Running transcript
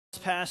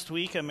This past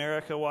week,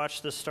 America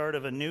watched the start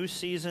of a new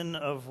season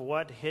of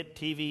what hit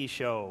TV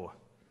show?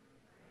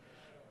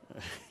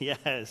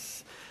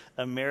 Yes,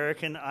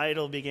 American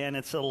Idol began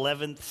its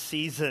 11th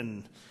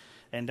season.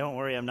 And don't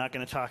worry, I'm not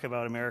going to talk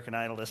about American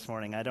Idol this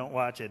morning. I don't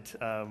watch it.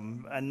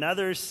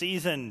 Another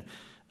season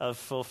of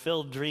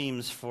fulfilled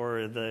dreams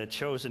for the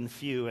chosen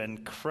few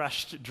and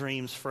crushed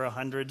dreams for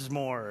hundreds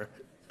more.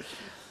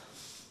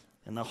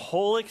 And the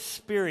whole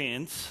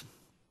experience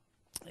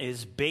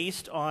is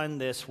based on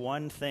this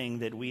one thing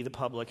that we, the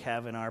public,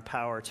 have in our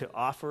power to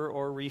offer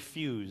or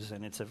refuse,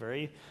 and it's a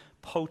very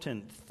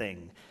potent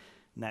thing,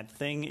 and that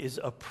thing is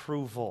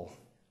approval.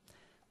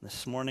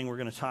 This morning we're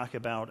going to talk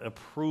about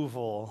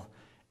approval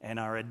and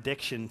our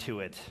addiction to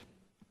it.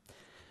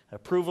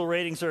 Approval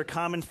ratings are a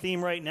common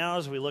theme right now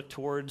as we look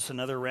towards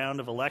another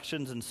round of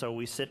elections, and so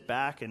we sit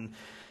back and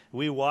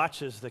we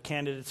watch as the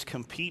candidates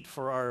compete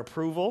for our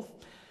approval.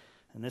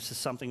 And this is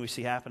something we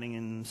see happening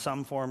in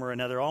some form or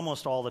another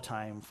almost all the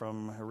time,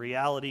 from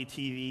reality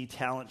TV,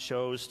 talent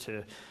shows,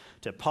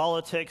 to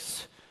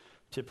politics,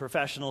 to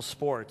professional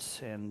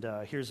sports. And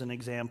here's an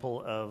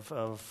example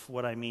of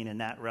what I mean in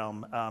that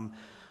realm.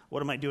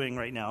 What am I doing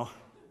right now?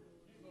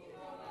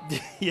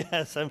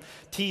 Yes, I'm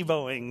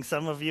Tebowing.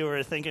 Some of you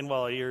are thinking,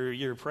 well,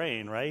 you're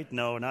praying, right?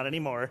 No, not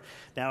anymore.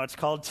 Now it's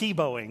called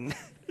Tebowing.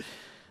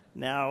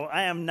 Now,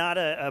 I am not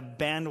a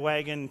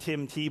bandwagon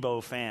Tim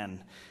Tebow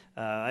fan.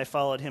 I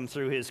followed him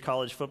through his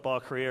college football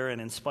career, and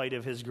in spite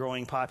of his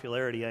growing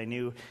popularity, I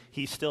knew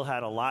he still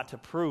had a lot to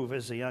prove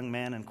as a young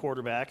man and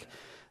quarterback.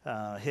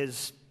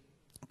 His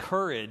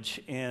courage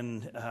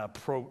in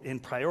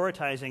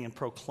prioritizing and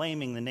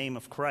proclaiming the name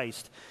of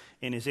Christ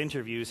in his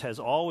interviews has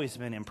always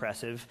been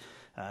impressive.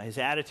 His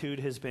attitude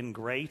has been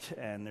great,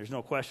 and there's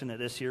no question that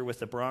this year with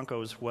the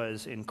Broncos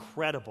was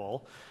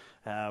incredible.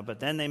 But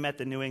then they met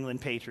the New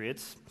England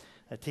Patriots,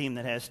 a team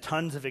that has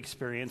tons of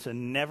experience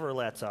and never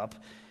lets up.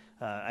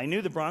 I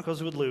knew the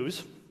Broncos would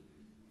lose,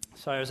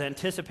 so I was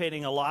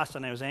anticipating a loss,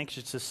 and I was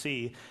anxious to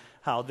see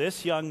how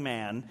this young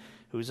man,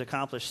 who's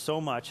accomplished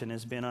so much and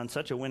has been on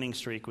such a winning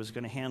streak, was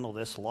going to handle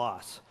this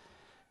loss.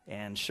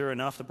 And sure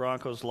enough, the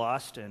Broncos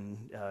lost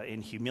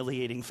in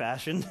humiliating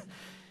fashion.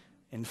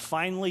 And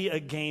finally,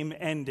 a game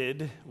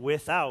ended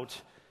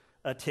without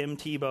a Tim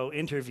Tebow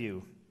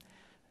interview.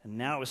 And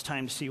now it was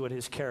time to see what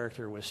his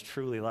character was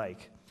truly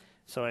like.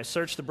 So I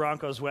searched the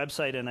Broncos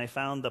website and I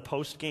found the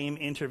post-game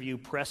interview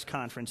press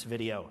conference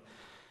video.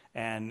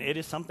 And it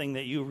is something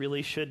that you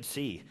really should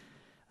see.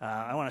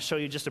 I want to show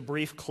you just a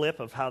brief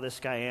clip of how this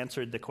guy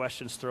answered the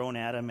questions thrown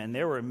at him. And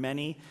there were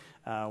many.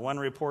 One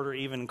reporter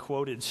even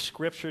quoted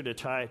scripture to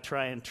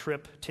try and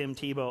trip Tim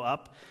Tebow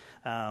up.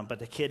 But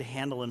the kid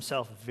handled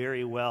himself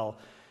very well.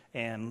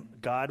 And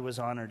God was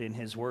honored in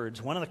his words.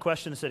 One of the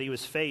questions that he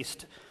was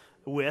faced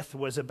with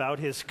was about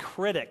his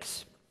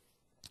critics.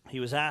 He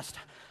was asked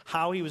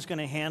how he was going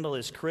to handle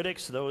his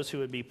critics, those who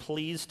would be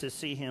pleased to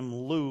see him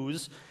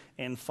lose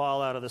and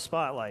fall out of the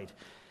spotlight.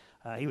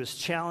 He was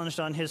challenged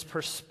on his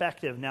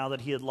perspective now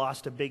that he had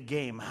lost a big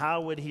game.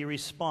 How would he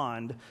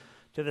respond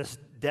to this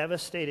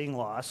devastating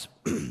loss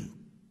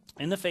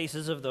in the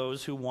faces of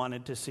those who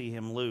wanted to see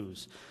him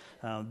lose?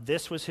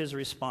 This was his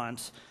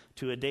response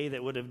to a day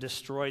that would have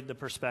destroyed the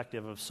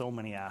perspective of so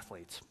many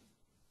athletes.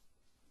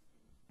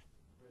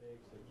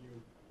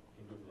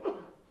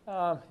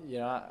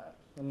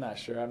 I'm not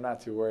sure. I'm not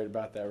too worried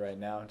about that right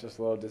now. Just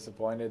a little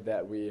disappointed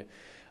that we,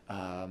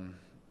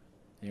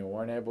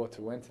 weren't able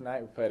to win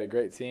tonight. We played a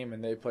great team,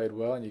 and they played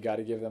well, and you got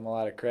to give them a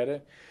lot of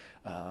credit.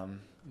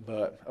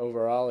 But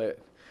overall,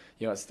 it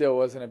still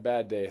wasn't a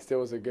bad day. It still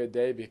was a good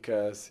day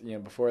because,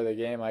 before the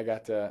game, I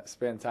got to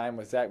spend time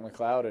with Zach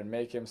McLeod and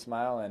make him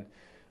smile. And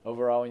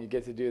overall, when you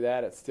get to do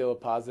that, it's still a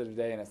positive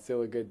day and it's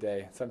still a good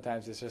day.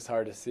 Sometimes it's just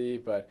hard to see,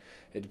 but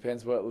it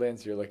depends what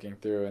lens you're looking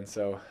through. And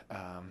so,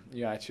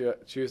 I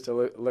choose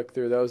to look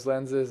through those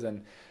lenses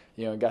and,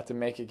 got to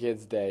make a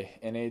kid's day.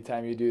 And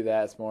anytime you do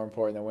that, it's more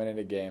important than winning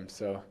a game.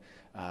 So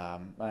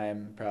I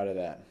am proud of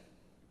that.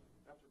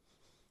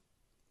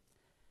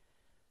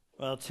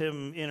 Well,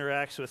 Tim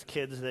interacts with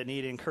kids that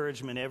need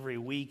encouragement every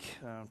week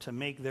to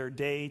make their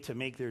day, to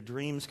make their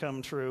dreams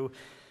come true.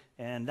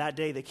 And that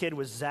day, the kid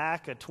was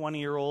Zach, a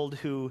 20-year-old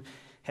who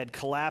had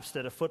collapsed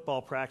at a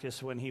football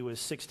practice when he was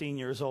 16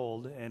 years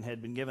old and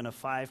had been given a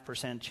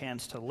 5%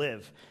 chance to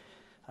live.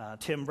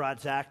 Tim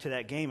brought Zach to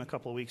that game a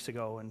couple of weeks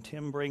ago, and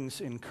Tim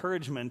brings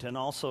encouragement and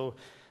also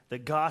the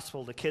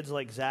gospel to kids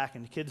like Zach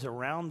and kids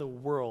around the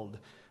world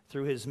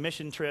through his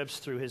mission trips,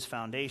 through his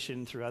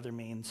foundation, through other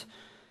means.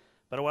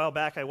 But a while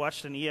back, I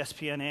watched an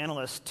ESPN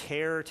analyst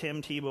tear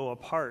Tim Tebow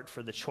apart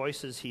for the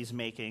choices he's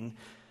making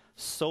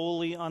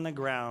solely on the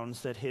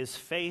grounds that his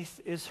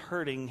faith is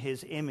hurting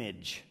his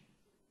image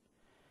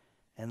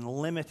and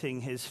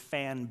limiting his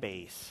fan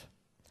base.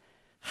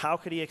 How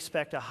could he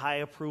expect a high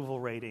approval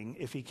rating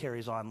if he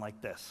carries on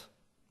like this?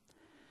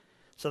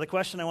 So the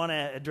question I want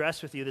to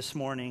address with you this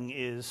morning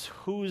is,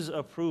 whose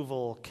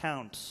approval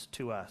counts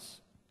to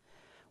us?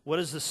 What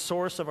is the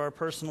source of our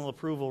personal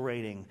approval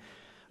rating?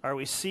 Are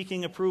we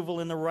seeking approval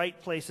in the right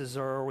places,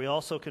 or are we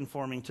also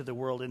conforming to the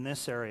world in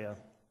this area?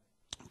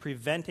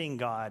 preventing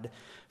God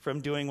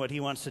from doing what he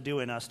wants to do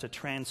in us to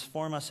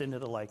transform us into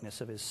the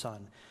likeness of his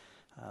Son.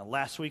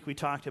 Last week we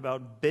talked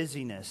about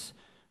busyness,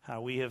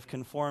 how we have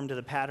conformed to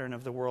the pattern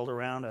of the world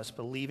around us,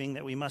 believing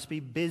that we must be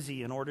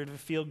busy in order to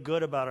feel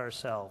good about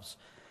ourselves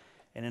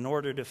and in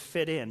order to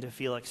fit in, to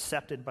feel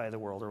accepted by the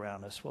world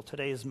around us. Well,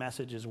 today's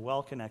message is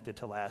well connected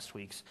to last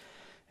week's,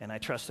 and I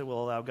trust it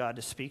will allow God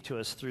to speak to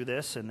us through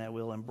this and that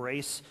we'll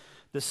embrace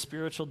the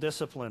spiritual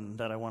discipline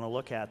that I want to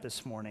look at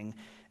this morning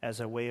as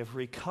a way of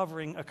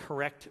recovering a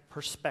correct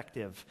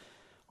perspective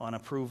on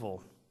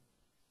approval.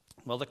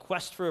 Well, the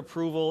quest for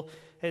approval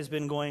has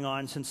been going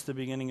on since the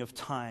beginning of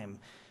time.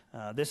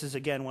 This is,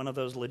 again, one of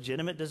those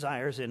legitimate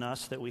desires in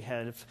us that we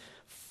have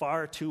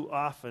far too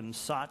often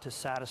sought to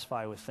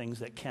satisfy with things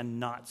that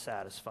cannot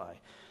satisfy.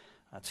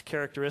 It's a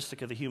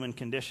characteristic of the human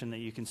condition that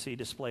you can see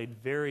displayed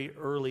very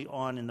early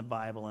on in the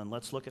Bible, and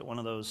let's look at one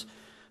of those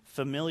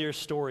familiar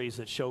stories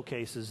that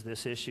showcases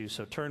this issue.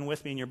 So turn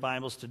with me in your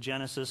Bibles to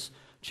Genesis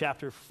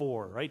chapter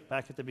 4, right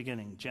back at the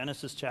beginning.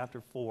 Genesis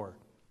chapter 4.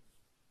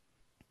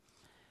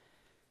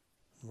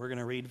 We're going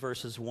to read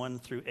verses 1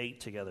 through 8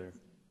 together.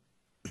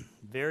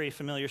 Very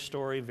familiar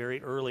story,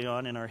 very early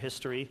on in our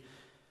history.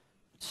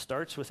 It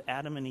starts with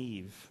Adam and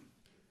Eve.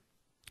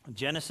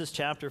 Genesis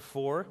chapter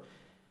 4,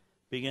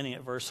 beginning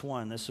at verse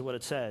 1. This is what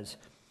it says.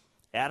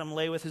 Adam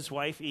lay with his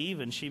wife Eve,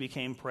 and she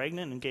became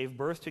pregnant and gave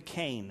birth to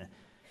Cain.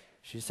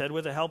 She said,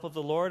 with the help of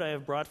the Lord, I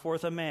have brought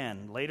forth a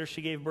man. Later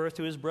she gave birth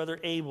to his brother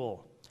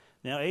Abel.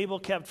 Now Abel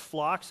kept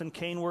flocks, and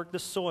Cain worked the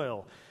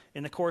soil.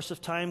 In the course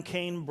of time,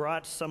 Cain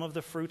brought some of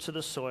the fruits of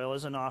the soil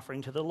as an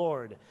offering to the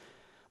Lord.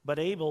 But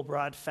Abel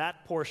brought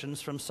fat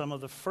portions from some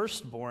of the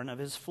firstborn of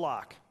his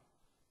flock.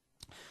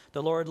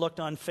 The Lord looked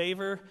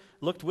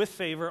with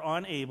favor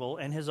on Abel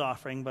and his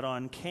offering, but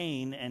on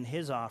Cain and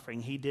his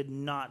offering he did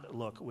not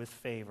look with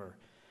favor.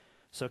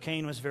 So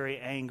Cain was very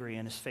angry,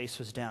 and his face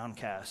was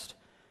downcast.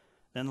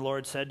 Then the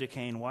Lord said to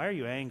Cain, why are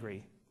you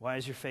angry? Why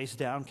is your face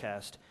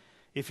downcast?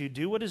 If you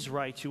do what is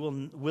right,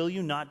 will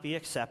you not be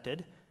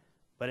accepted?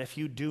 But if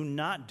you do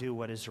not do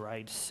what is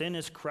right, sin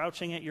is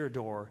crouching at your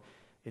door.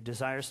 It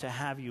desires to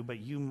have you, but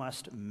you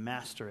must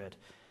master it.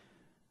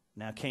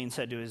 Now Cain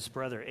said to his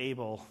brother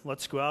Abel,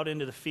 let's go out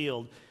into the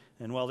field.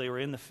 And while they were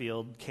in the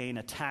field, Cain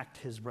attacked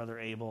his brother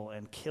Abel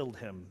and killed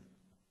him.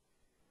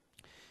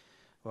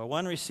 Well,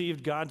 one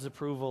received God's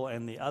approval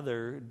and the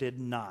other did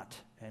not.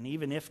 And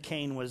even if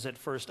Cain was at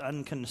first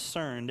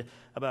unconcerned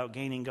about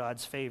gaining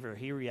God's favor,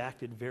 he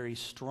reacted very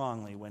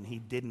strongly when he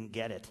didn't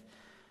get it.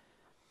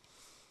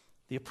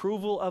 The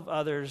approval of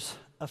others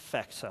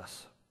affects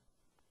us.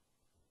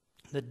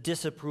 The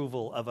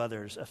disapproval of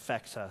others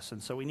affects us.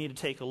 And so we need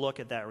to take a look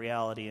at that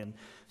reality and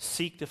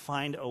seek to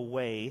find a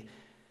way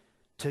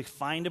to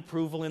find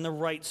approval in the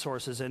right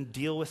sources and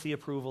deal with the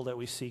approval that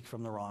we seek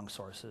from the wrong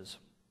sources.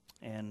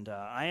 And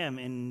I am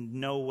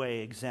in no way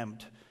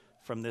exempt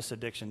from this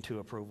addiction to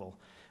approval.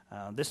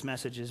 This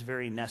message is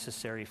very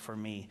necessary for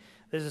me.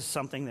 This is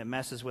something that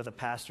messes with a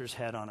pastor's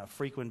head on a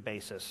frequent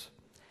basis.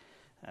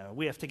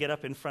 We have to get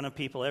up in front of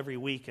people every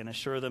week and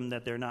assure them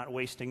that they're not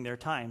wasting their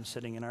time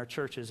sitting in our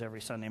churches every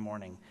Sunday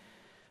morning.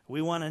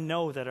 We want to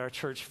know that our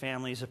church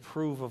families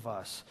approve of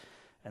us,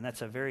 and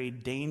that's a very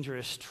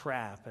dangerous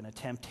trap and a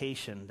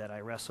temptation that I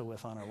wrestle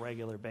with on a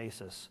regular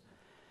basis.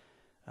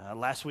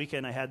 Last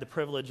weekend, I had the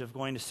privilege of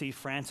going to see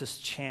Francis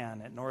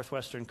Chan at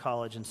Northwestern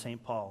College in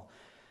St. Paul.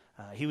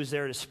 He was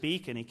there to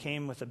speak, and he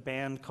came with a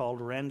band called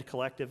Rend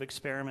Collective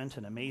Experiment,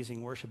 an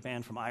amazing worship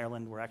band from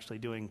Ireland. We're actually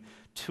doing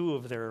 2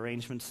 of their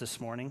arrangements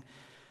this morning.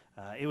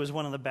 It was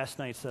one of the best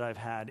nights that I've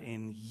had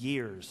in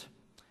years.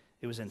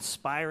 It was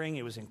inspiring,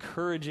 it was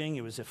encouraging,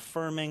 it was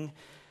affirming,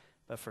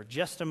 but for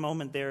just a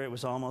moment there, it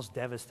was almost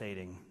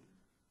devastating.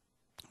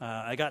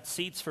 I got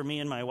seats for me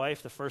and my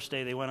wife the first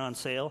day they went on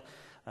sale.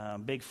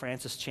 Big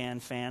Francis Chan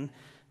fan.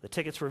 The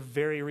tickets were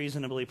very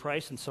reasonably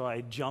priced, and so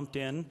I jumped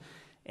in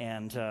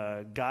and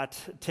got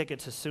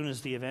tickets as soon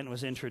as the event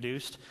was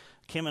introduced.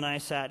 Kim and I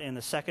sat in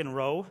the second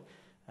row.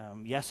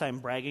 Yes, I'm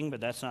bragging,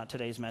 but that's not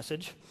today's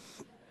message.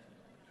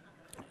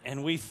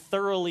 And we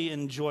thoroughly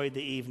enjoyed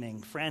the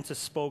evening. Francis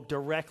spoke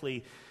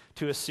directly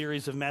to a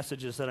series of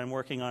messages that I'm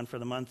working on for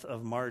the month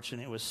of March,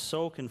 and it was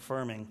so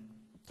confirming.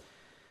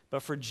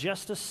 But for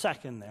just a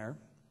second there,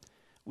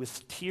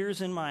 with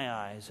tears in my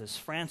eyes, as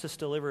Francis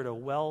delivered a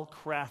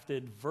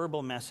well-crafted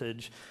verbal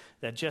message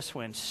that just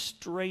went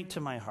straight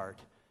to my heart,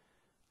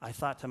 I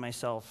thought to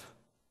myself,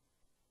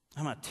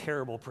 I'm a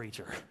terrible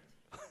preacher.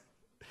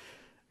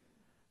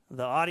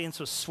 The audience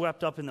was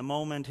swept up in the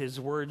moment. His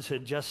words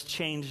had just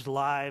changed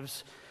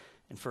lives.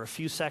 And for a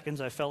few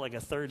seconds, I felt like a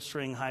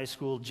third-string high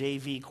school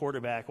JV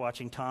quarterback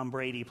watching Tom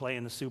Brady play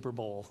in the Super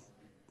Bowl.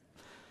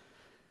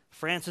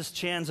 Francis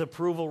Chan's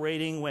approval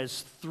rating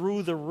was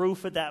through the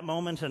roof at that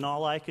moment, and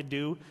all I could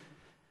do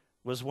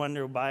was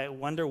wonder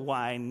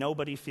why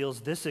nobody feels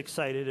this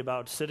excited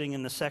about sitting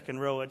in the second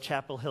row at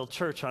Chapel Hill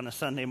Church on a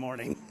Sunday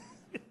morning.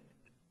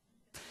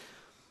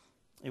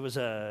 It was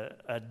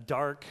a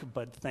dark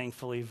but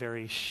thankfully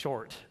very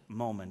short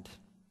moment,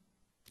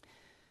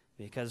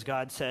 because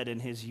God said in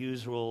his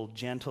usual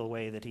gentle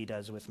way that he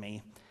does with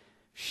me,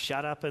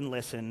 Shut up and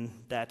listen.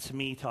 That's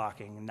me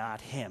talking,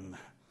 not him.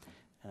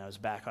 And I was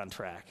back on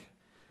track.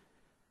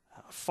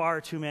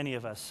 Far too many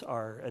of us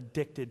are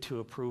addicted to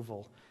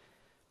approval.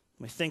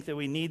 We think that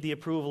we need the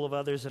approval of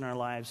others in our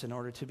lives in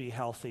order to be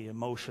healthy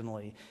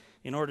emotionally,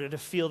 in order to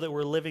feel that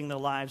we're living the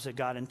lives that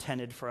God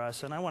intended for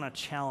us. And I want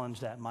to challenge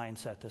that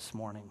mindset this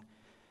morning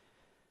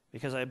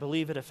because I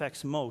believe it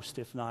affects most,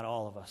 if not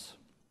all of us.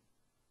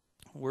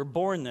 We're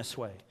born this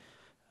way.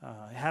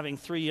 Having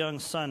 3 young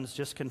sons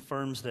just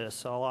confirms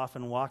this. I'll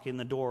often walk in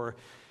the door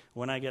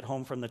when I get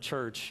home from the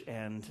church,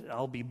 and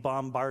I'll be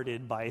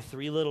bombarded by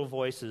 3 little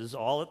voices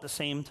all at the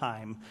same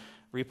time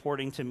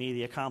reporting to me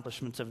the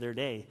accomplishments of their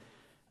day.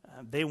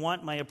 They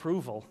want my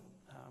approval.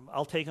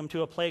 I'll take them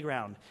to a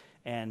playground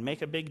and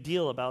make a big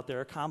deal about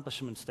their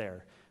accomplishments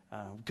there.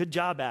 Good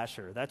job,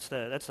 Asher. That's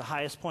the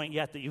highest point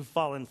yet that you've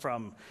fallen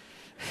from.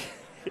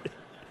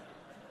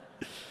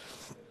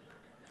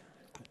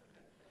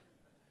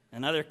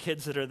 And other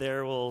kids that are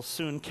there will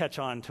soon catch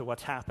on to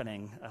what's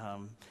happening.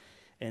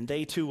 And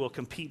they too will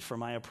compete for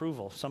my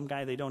approval. Some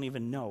guy they don't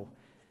even know.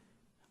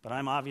 But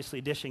I'm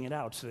obviously dishing it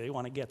out, so they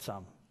want to get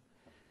some.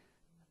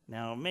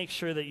 Now, make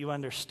sure that you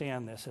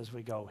understand this as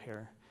we go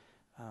here.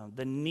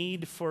 The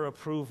need for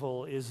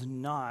approval is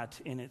not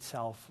in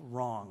itself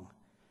wrong.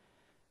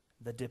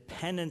 The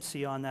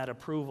dependency on that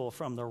approval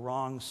from the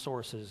wrong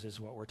sources is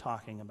what we're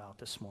talking about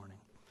this morning.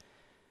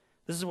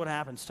 This is what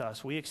happens to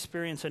us. We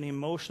experience an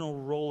emotional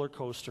roller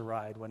coaster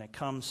ride when it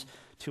comes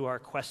to our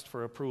quest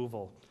for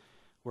approval.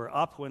 We're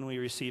up when we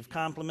receive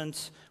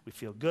compliments. We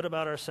feel good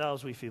about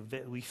ourselves. We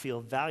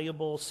feel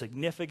valuable,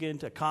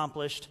 significant,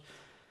 accomplished.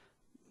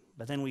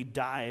 But then we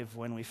dive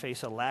when we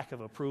face a lack of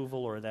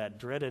approval or that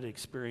dreaded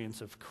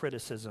experience of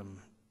criticism.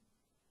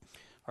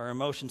 Our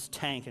emotions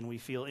tank and we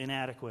feel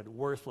inadequate,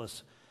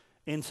 worthless,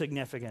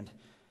 insignificant.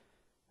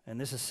 And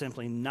this is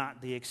simply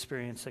not the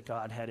experience that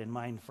God had in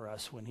mind for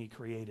us when he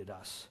created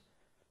us.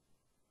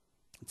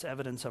 It's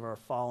evidence of our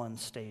fallen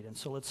state, and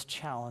so let's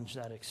challenge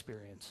that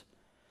experience.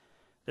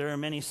 There are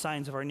many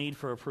signs of our need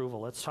for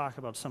approval. Let's talk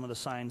about some of the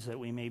signs that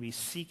we may be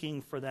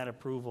seeking for that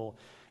approval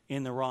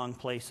in the wrong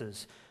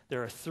places.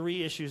 There are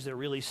 3 issues that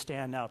really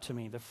stand out to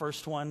me. The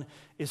first one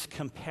is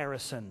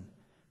comparison.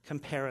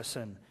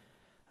 Comparison.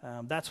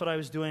 That's what I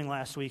was doing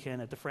last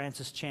weekend at the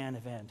Francis Chan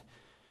event.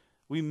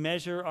 We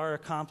measure our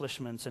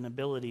accomplishments and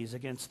abilities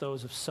against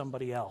those of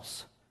somebody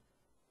else.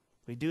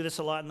 We do this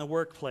a lot in the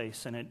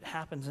workplace, and it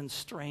happens in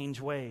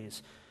strange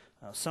ways.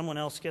 Someone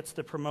else gets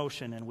the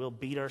promotion, and we'll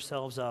beat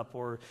ourselves up,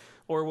 or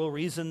we'll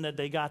reason that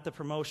they got the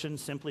promotion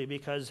simply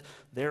because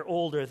they're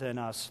older than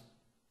us,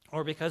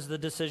 or because the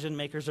decision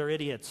makers are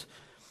idiots.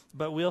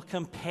 But we'll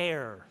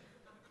compare.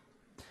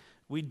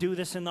 We do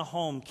this in the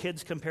home.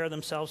 Kids compare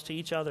themselves to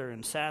each other,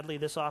 and sadly,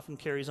 this often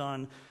carries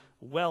on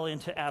well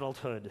into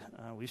adulthood.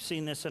 We've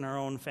seen this in our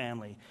own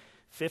family.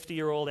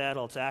 50-year-old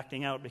adults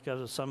acting out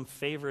because of some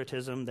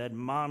favoritism that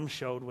mom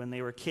showed when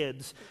they were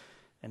kids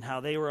and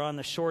how they were on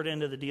the short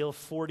end of the deal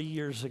 40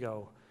 years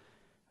ago.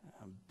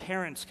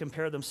 Parents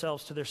compare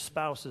themselves to their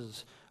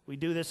spouses. We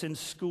do this in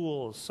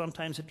schools.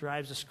 Sometimes it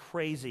drives us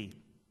crazy.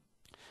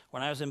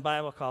 When I was in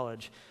Bible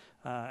college,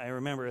 I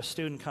remember a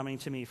student coming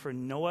to me for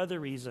no other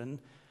reason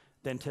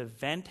than to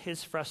vent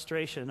his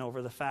frustration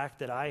over the fact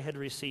that I had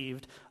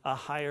received a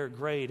higher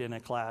grade in a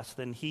class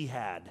than he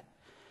had.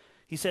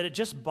 He said, "It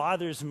just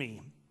bothers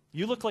me.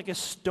 You look like a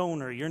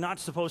stoner. You're not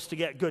supposed to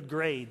get good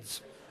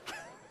grades."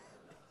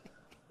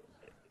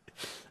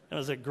 That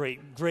was a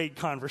great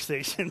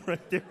conversation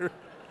right there.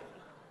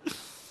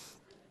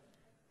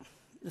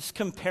 This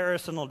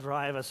comparison will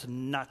drive us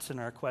nuts in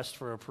our quest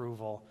for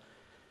approval.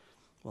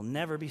 We'll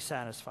never be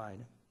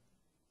satisfied.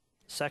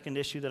 Second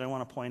issue that I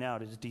want to point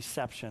out is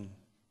deception.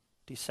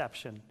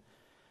 Deception.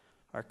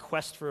 Our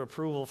quest for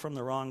approval from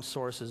the wrong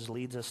sources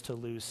leads us to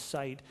lose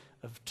sight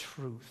of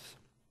truth.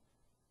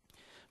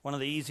 One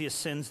of the easiest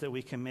sins that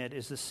we commit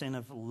is the sin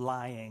of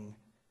lying.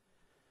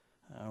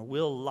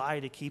 We'll lie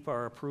to keep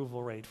our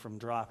approval rate from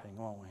dropping,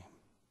 won't we?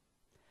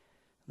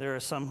 There are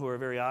some who are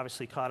very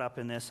obviously caught up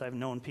in this. I've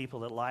known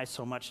people that lie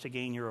so much to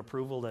gain your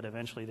approval that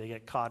eventually they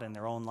get caught in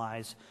their own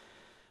lies.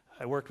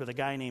 I worked with a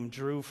guy named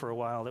Drew for a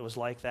while that was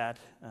like that.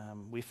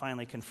 We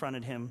finally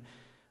confronted him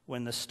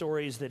when the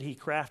stories that he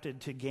crafted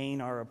to gain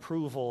our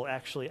approval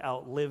actually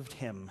outlived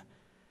him.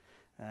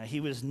 He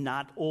was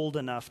not old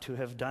enough to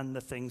have done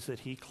the things that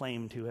he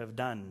claimed to have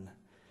done.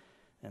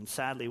 And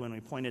sadly, when we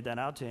pointed that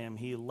out to him,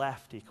 he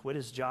left. He quit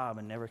his job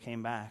and never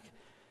came back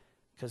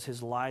because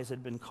his lies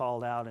had been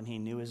called out and he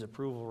knew his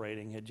approval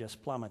rating had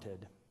just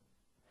plummeted.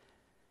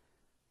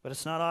 But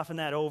it's not often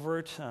that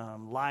overt.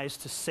 Lies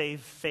to save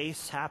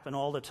face happen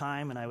all the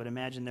time, and I would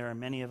imagine there are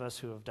many of us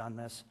who have done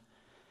this.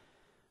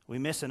 We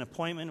miss an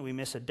appointment, we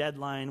miss a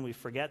deadline, we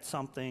forget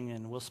something,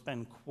 and we'll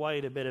spend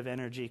quite a bit of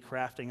energy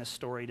crafting a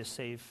story to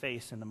save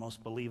face in the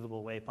most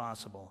believable way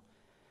possible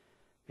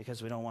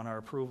because we don't want our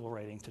approval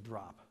rating to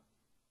drop.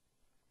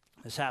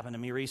 This happened to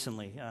me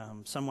recently.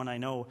 Someone I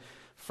know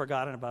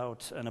forgot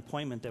about an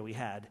appointment that we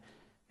had,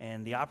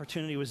 and the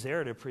opportunity was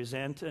there to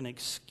present an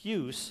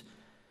excuse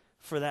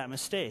for that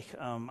mistake.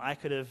 I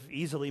could have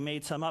easily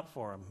made some up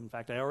for him. In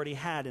fact, I already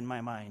had in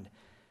my mind.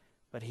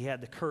 But he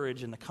had the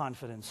courage and the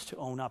confidence to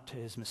own up to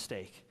his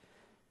mistake.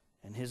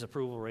 And his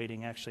approval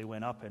rating actually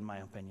went up, in my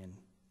opinion.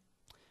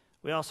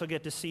 We also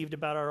get deceived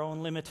about our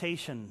own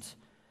limitations.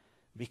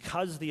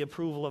 Because the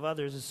approval of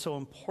others is so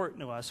important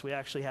to us, we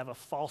actually have a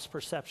false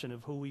perception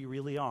of who we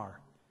really are.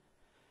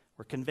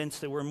 We're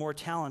convinced that we're more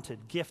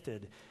talented,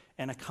 gifted,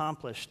 and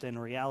accomplished than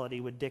reality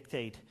would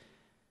dictate.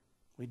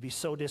 We'd be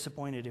so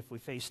disappointed if we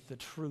faced the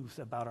truth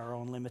about our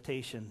own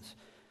limitations.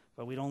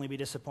 But we'd only be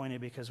disappointed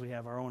because we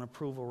have our own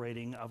approval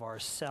rating of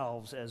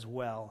ourselves as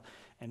well.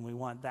 And we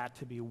want that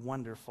to be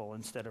wonderful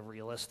instead of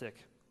realistic.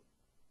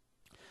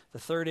 The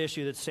third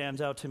issue that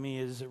stands out to me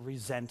is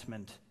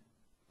resentment.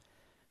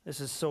 This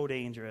is so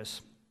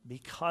dangerous.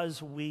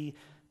 Because we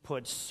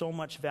put so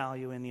much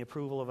value in the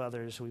approval of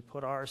others, we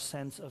put our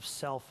sense of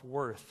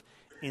self-worth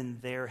in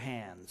their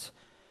hands.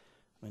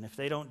 And if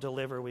they don't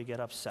deliver, we get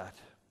upset.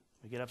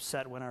 We get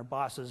upset when our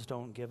bosses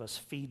don't give us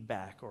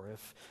feedback, or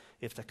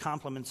if the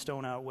compliments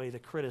don't outweigh the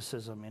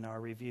criticism in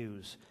our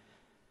reviews.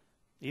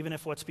 Even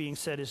if what's being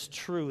said is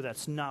true,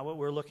 that's not what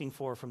we're looking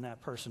for from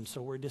that person,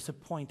 so we're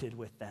disappointed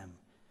with them.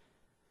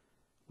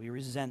 We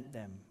resent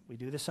them. We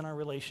do this in our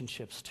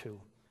relationships too.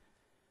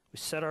 We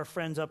set our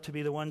friends up to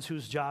be the ones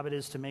whose job it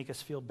is to make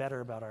us feel better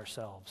about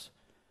ourselves.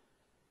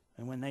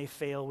 And when they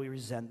fail, we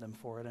resent them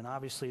for it. And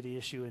obviously the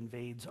issue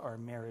invades our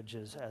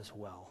marriages as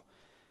well.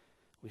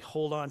 We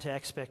hold on to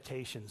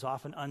expectations,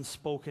 often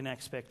unspoken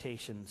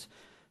expectations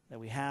that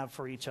we have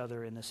for each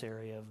other in this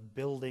area of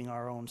building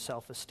our own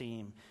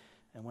self-esteem.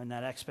 And when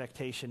that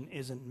expectation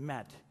isn't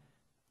met,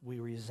 we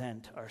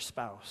resent our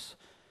spouse.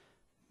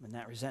 And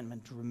that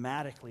resentment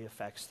dramatically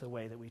affects the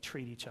way that we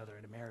treat each other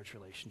in a marriage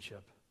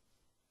relationship.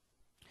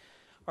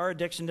 Our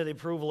addiction to the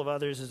approval of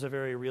others is a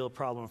very real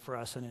problem for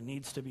us, and it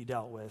needs to be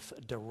dealt with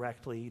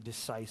directly,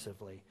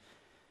 decisively.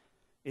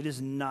 It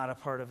is not a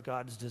part of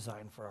God's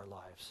design for our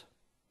lives.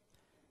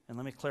 And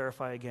let me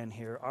clarify again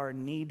here. Our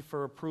need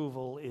for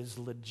approval is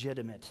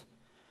legitimate.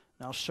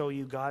 And I'll show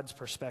you God's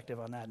perspective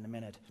on that in a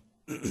minute.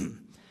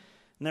 And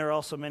there are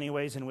also many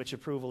ways in which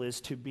approval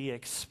is to be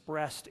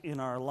expressed in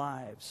our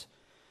lives.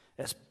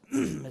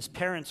 As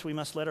parents, we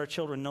must let our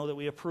children know that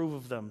we approve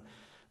of them.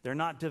 They're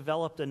not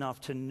developed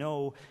enough to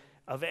know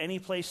of any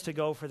place to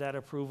go for that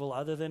approval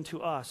other than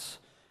to us.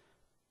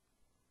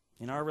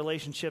 In our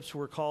relationships,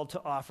 we're called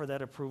to offer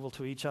that approval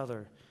to each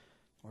other,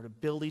 or to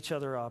build each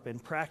other up. In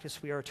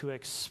practice, we are to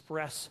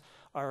express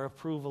our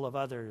approval of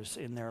others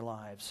in their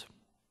lives.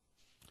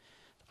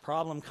 The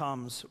problem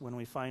comes when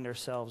we find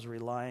ourselves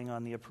relying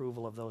on the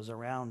approval of those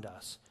around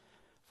us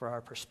for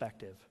our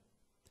perspective.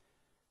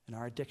 And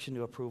our addiction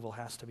to approval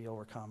has to be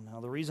overcome. Now,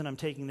 the reason I'm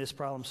taking this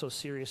problem so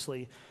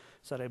seriously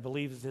is that I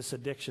believe that this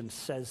addiction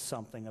says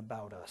something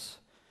about us.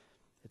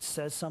 It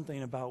says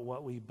something about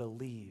what we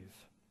believe.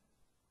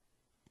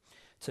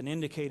 It's an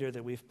indicator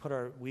that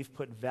we've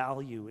put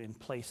value in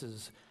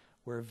places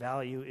where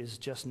value is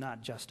just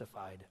not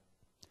justified.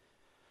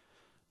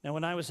 Now,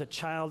 when I was a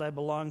child, I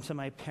belonged to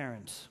my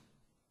parents.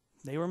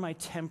 They were my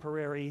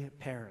temporary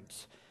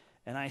parents,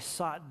 and I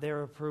sought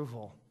their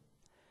approval.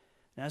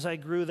 And as I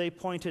grew, they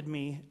pointed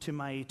me to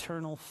my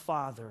eternal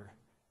Father,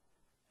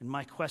 and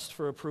my quest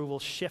for approval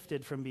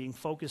shifted from being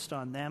focused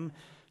on them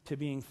to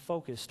being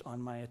focused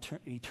on my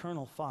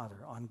eternal Father,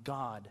 on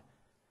God.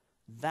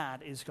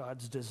 That is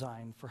God's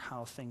design for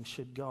how things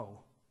should go.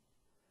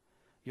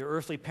 Your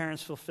earthly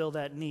parents fulfill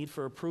that need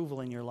for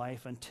approval in your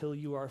life until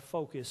you are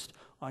focused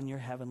on your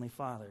heavenly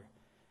Father.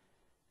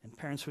 And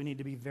parents, we need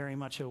to be very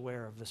much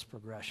aware of this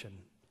progression.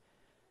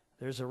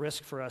 There's a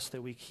risk for us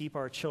that we keep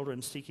our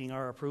children seeking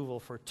our approval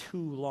for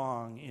too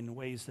long in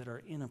ways that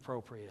are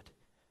inappropriate.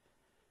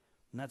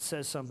 And that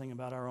says something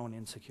about our own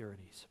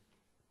insecurities.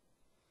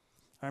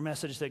 Our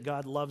message that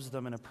God loves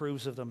them and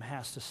approves of them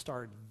has to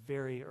start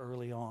very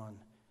early on.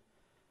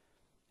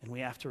 And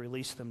we have to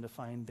release them to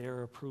find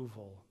their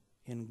approval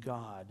in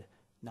God,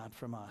 not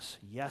from us.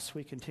 Yes,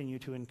 we continue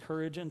to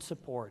encourage and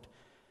support,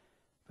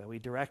 but we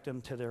direct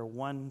them to their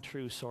one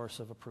true source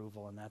of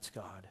approval, and that's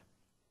God.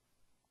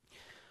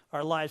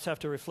 Our lives have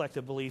to reflect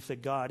the belief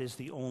that God is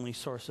the only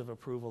source of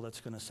approval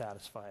that's going to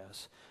satisfy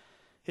us.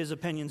 His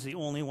opinion's the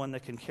only one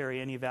that can carry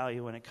any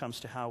value when it comes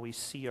to how we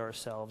see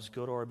ourselves,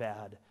 good or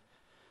bad.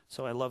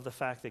 So I love the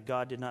fact that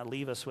God did not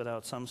leave us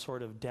without some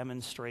sort of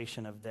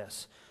demonstration of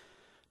this.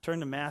 Turn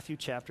to Matthew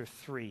chapter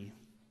 3.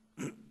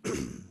 We're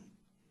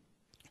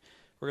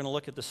going to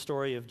look at the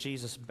story of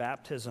Jesus'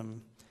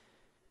 baptism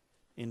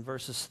in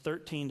verses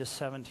 13 to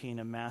 17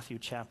 of Matthew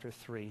chapter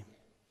 3.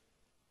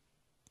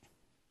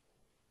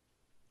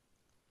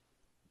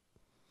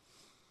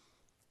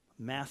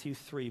 Matthew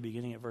 3,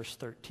 beginning at verse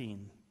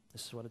 13.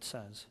 This is what it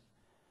says.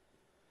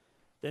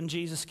 Then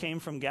Jesus came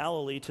from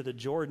Galilee to the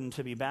Jordan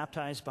to be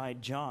baptized by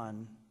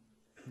John.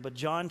 But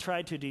John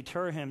tried to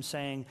deter him,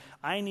 saying,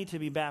 I need to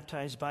be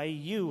baptized by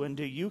you, and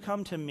do you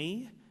come to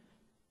me?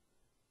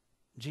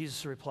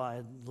 Jesus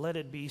replied, let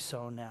it be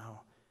so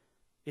now.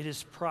 It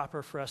is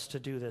proper for us to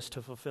do this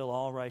to fulfill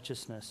all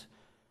righteousness.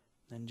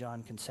 Then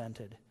John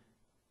consented.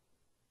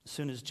 As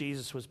soon as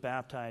Jesus was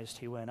baptized,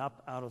 he went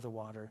up out of the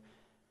water.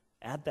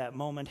 At that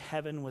moment,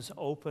 heaven was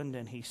opened,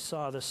 and he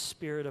saw the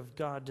Spirit of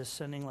God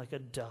descending like a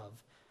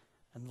dove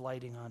and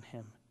lighting on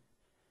him.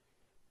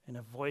 And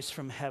a voice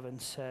from heaven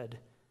said,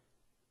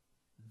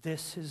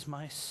 "This is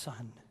my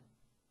Son,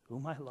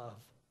 whom I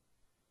love.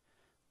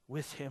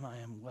 With him I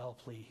am well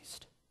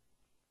pleased."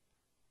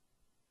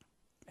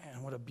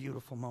 Man, what a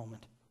beautiful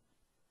moment.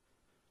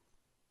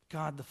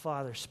 God the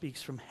Father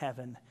speaks from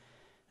heaven,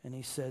 and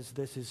he says,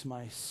 "This is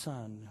my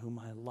Son, whom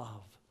I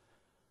love.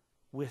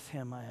 With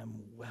him I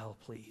am well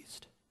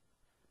pleased."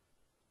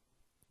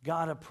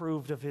 God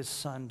approved of his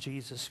Son,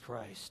 Jesus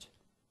Christ.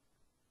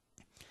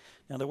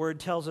 Now, the Word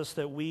tells us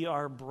that we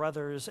are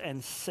brothers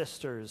and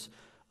sisters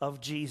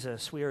of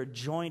Jesus. We are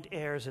joint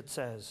heirs, it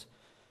says,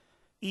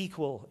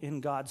 equal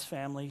in God's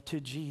family to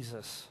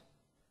Jesus.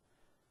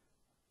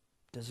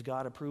 Does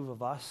God approve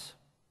of us,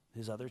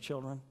 his other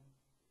children?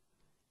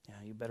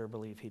 Yeah, you better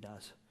believe he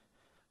does.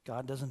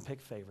 God doesn't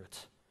pick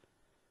favorites.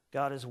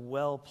 God is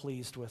well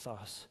pleased with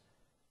us.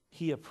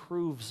 He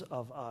approves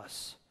of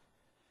us.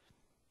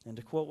 And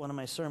to quote one of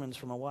my sermons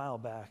from a while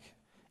back,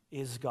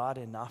 is God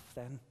enough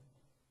then?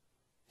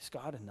 Is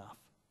God enough?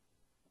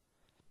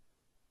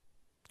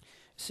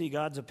 See,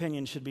 God's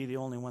opinion should be the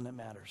only one that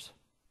matters.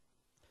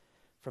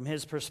 From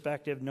his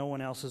perspective, no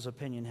one else's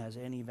opinion has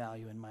any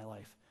value in my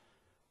life.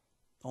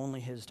 Only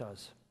his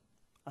does,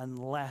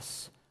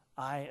 unless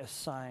I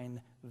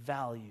assign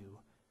value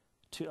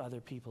to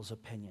other people's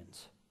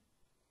opinions.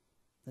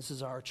 This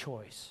is our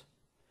choice.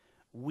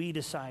 We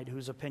decide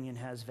whose opinion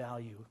has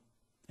value,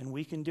 and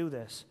we can do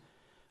this.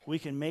 We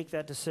can make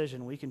that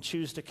decision. We can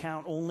choose to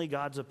count only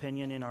God's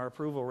opinion in our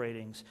approval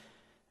ratings,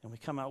 and we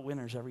come out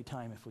winners every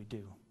time if we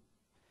do.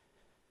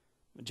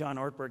 John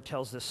Ortberg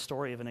tells this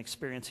story of an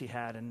experience he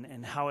had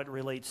and how it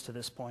relates to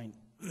this point.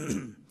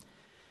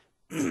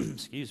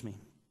 Excuse me.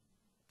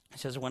 He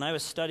says, "When I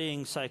was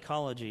studying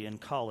psychology in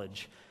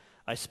college,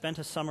 I spent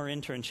a summer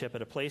internship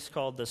at a place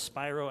called the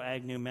Spiro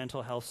Agnew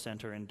Mental Health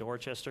Center in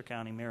Dorchester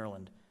County,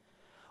 Maryland.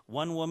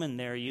 One woman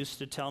there used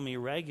to tell me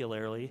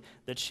regularly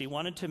that she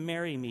wanted to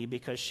marry me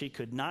because she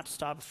could not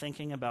stop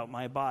thinking about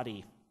my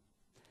body.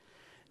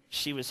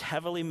 She was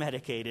heavily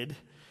medicated,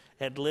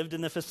 had lived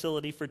in the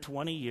facility for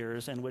 20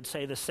 years, and would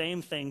say the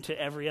same thing to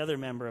every other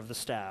member of the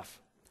staff.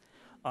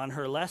 On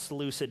her less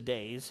lucid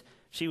days,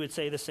 she would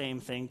say the same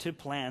thing to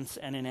plants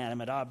and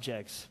inanimate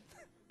objects.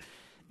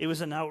 It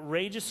was an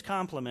outrageous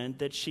compliment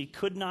that she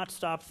could not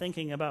stop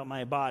thinking about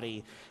my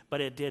body,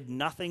 but it did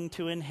nothing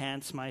to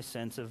enhance my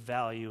sense of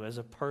value as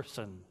a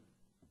person."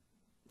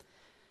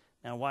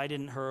 Now, why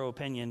didn't her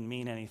opinion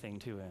mean anything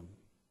to him?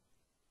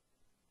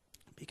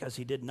 Because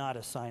he did not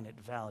assign it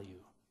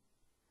value.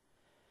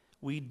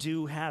 We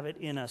do have it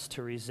in us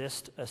to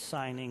resist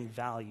assigning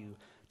value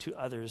to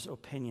others'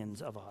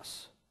 opinions of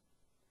us.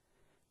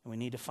 And we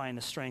need to find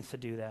the strength to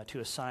do that, to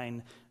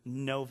assign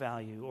no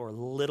value or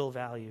little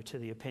value to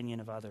the opinion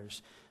of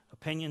others.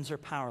 Opinions are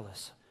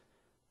powerless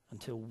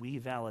until we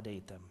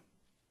validate them.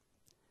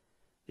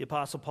 The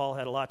Apostle Paul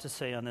had a lot to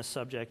say on this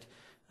subject.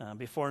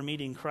 Before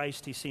meeting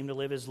Christ, he seemed to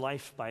live his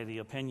life by the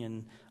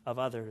opinion of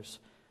others.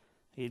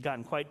 He had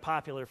gotten quite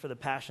popular for the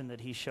passion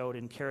that he showed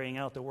in carrying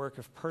out the work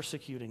of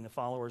persecuting the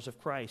followers of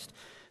Christ.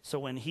 So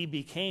when he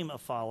became a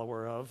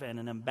follower of and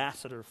an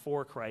ambassador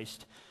for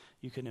Christ,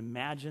 you can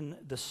imagine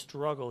the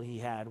struggle he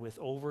had with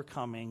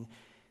overcoming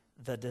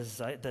the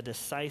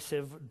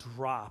decisive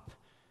drop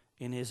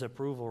in his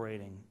approval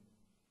rating.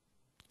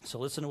 So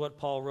listen to what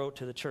Paul wrote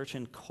to the church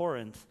in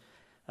Corinth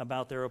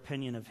about their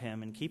opinion of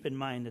him. And keep in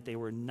mind that they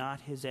were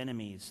not his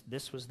enemies.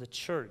 This was the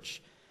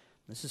church.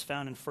 This is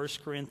found in 1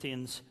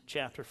 Corinthians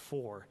chapter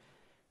 4.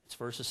 It's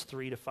verses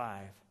 3 to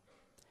 5.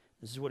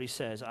 This is what he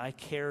says: "I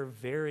care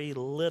very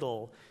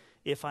little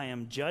if I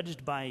am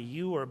judged by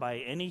you or by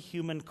any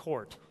human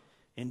court.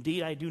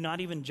 Indeed, I do not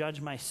even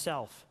judge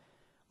myself.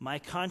 My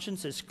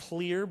conscience is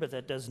clear, but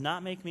that does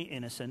not make me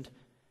innocent.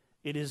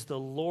 It is the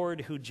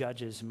Lord who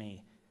judges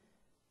me.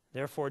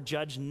 Therefore,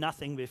 judge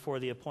nothing before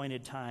the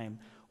appointed time.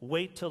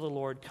 Wait till the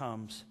Lord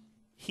comes.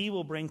 He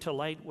will bring to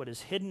light what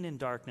is hidden in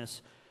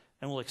darkness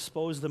and will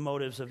expose the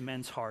motives of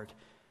men's heart.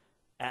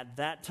 At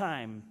that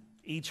time,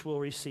 each will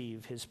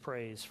receive his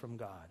praise from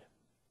God."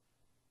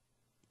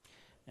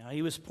 Now,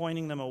 he was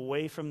pointing them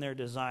away from their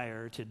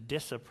desire to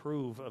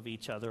disapprove of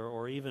each other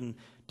or even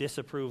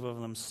disapprove of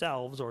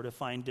themselves or to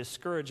find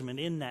discouragement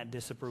in that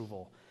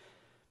disapproval.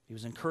 He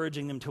was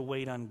encouraging them to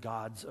wait on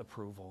God's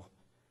approval.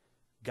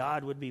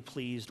 God would be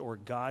pleased or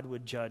God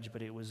would judge,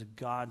 but it was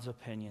God's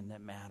opinion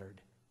that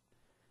mattered.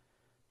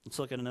 Let's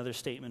look at another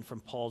statement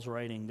from Paul's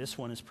writing. This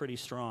one is pretty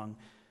strong.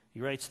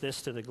 He writes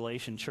this to the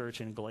Galatian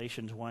church in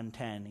Galatians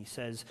 1:10. He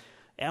says,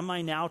 "Am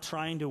I now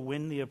trying to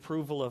win the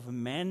approval of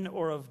men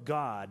or of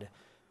God?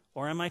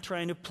 Or am I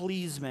trying to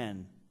please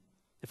men?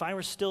 If I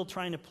were still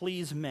trying to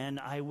please men,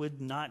 I would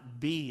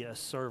not be a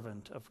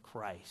servant of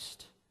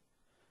Christ."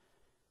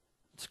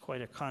 It's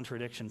quite a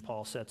contradiction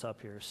Paul sets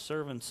up here.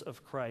 Servants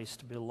of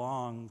Christ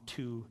belong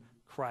to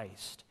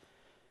Christ,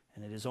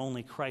 and it is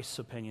only Christ's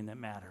opinion that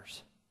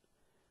matters.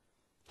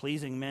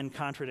 Pleasing men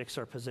contradicts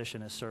our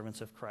position as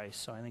servants of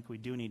Christ, so I think we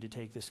do need to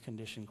take this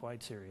condition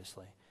quite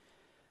seriously.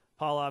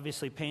 Paul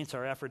obviously paints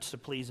our efforts to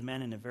please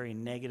men in a very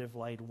negative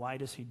light. Why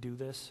does he do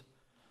this?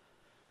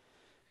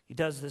 He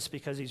does this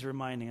because he's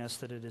reminding us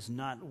that it is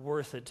not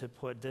worth it to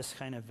put this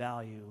kind of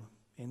value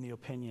in the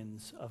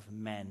opinions of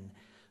men.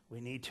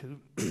 We need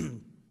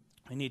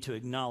to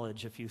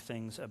acknowledge a few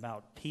things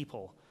about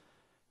people.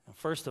 Now,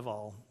 first of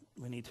all,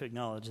 we need to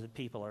acknowledge that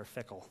people are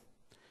fickle.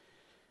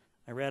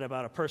 I read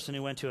about a person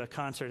who went to a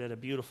concert at a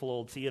beautiful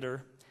old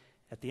theater.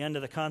 At the end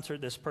of the concert,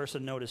 this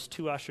person noticed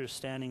two ushers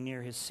standing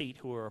near his seat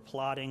who were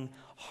applauding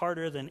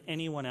harder than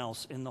anyone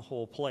else in the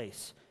whole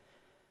place.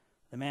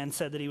 The man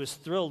said that he was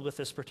thrilled with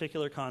this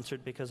particular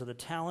concert because of the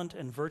talent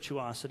and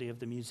virtuosity of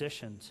the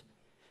musicians.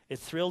 It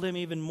thrilled him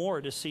even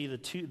more to see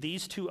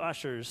these two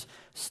ushers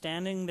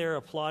standing there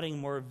applauding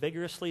more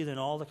vigorously than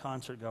all the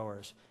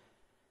concertgoers.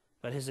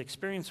 But his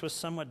experience was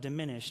somewhat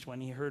diminished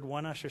when he heard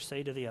one usher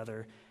say to the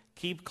other,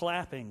 "Keep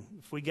clapping.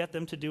 If we get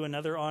them to do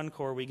another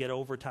encore, we get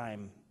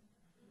overtime."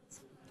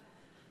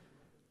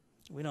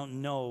 We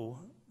don't know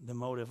the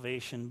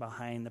motivation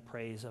behind the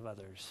praise of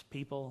others.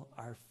 People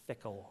are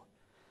fickle.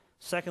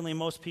 Secondly,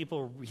 most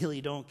people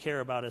really don't care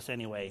about us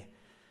anyway.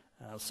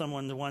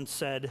 Someone once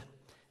said,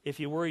 if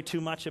you worry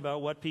too much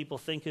about what people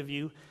think of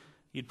you,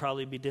 you'd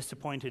probably be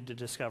disappointed to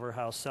discover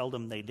how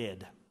seldom they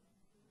did.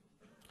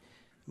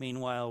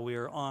 Meanwhile, we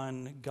are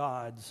on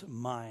God's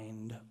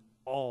mind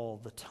all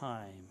the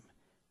time,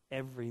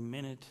 every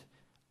minute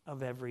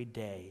of every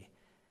day,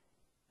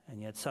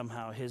 and yet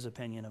somehow his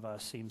opinion of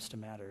us seems to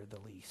matter the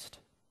least.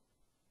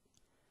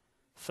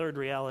 Third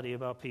reality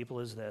about people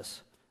is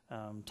this.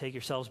 Take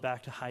yourselves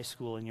back to high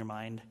school in your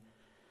mind.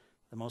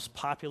 The most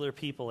popular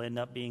people end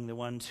up being the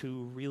ones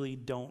who really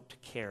don't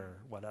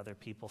care what other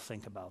people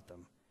think about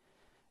them.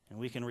 And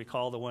we can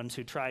recall the ones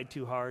who tried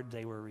too hard,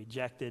 they were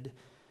rejected.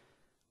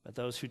 But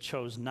those who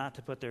chose not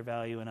to put their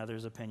value in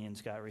others'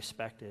 opinions got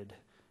respected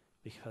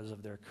because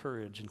of their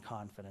courage and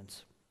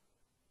confidence.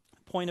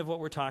 The point of what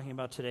we're talking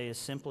about today is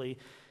simply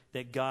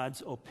that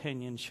God's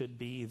opinion should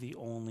be the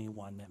only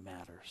one that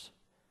matters.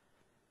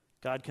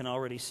 God can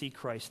already see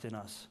Christ in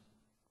us.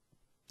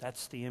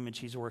 That's the image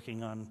he's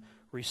working on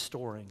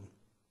restoring.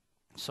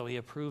 So he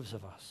approves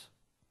of us.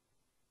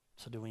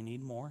 So do we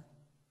need more?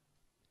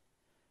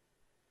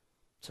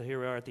 So here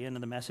we are at the end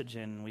of the message,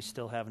 and we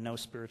still have no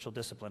spiritual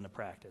discipline to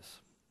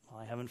practice. Well,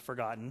 I haven't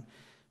forgotten,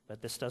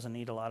 but this doesn't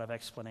need a lot of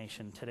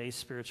explanation. Today's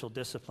spiritual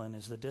discipline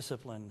is the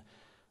discipline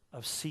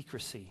of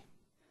secrecy.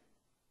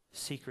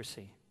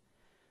 Secrecy.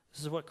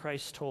 This is what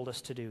Christ told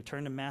us to do.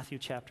 Turn to Matthew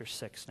chapter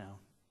 6 now.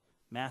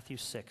 Matthew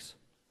 6.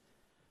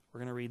 We're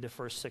going to read the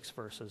first 6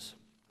 verses.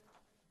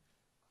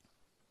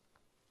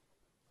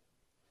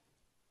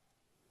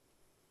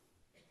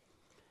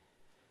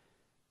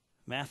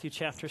 Matthew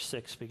chapter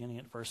 6, beginning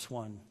at verse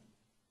 1.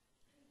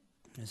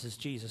 This is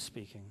Jesus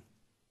speaking.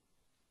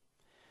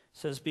 It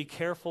says, "Be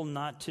careful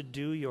not to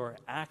do your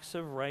acts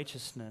of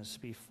righteousness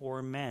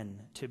before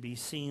men to be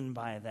seen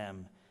by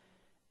them.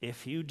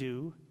 If you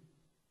do,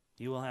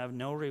 you will have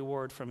no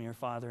reward from your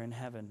Father in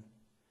heaven.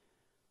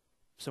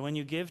 So when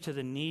you give to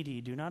the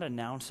needy, do not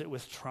announce it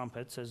with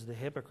trumpets as the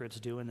hypocrites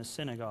do in the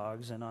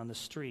synagogues and on the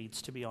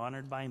streets to be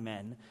honored by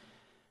men.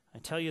 I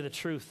tell you the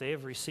truth, they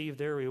have received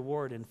their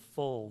reward in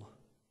full.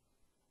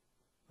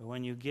 But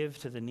when you give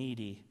to the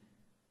needy,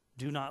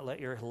 do not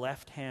let your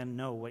left hand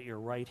know what your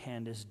right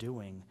hand is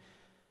doing,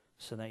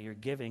 so that your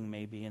giving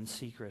may be in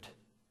secret.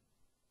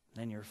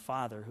 Then your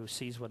Father, who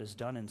sees what is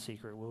done in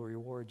secret, will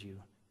reward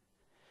you.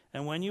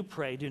 And when you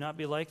pray, do not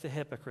be like the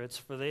hypocrites,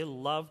 for they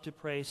love to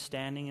pray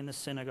standing in the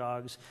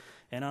synagogues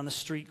and on the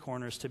street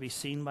corners to be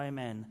seen by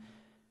men.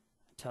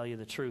 I tell you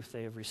the truth,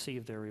 they have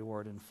received their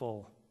reward in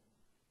full.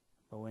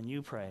 But when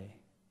you pray,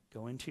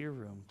 go into your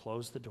room,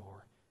 close the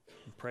door,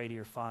 and pray to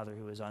your Father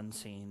who is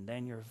unseen.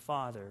 Then your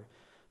Father,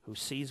 who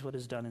sees what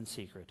is done in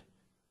secret,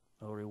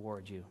 will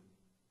reward you."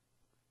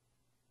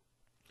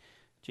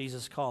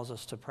 Jesus calls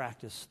us to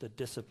practice the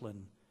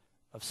discipline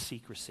of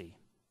secrecy.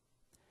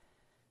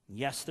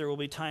 Yes, there will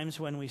be times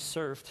when we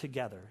serve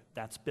together.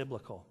 That's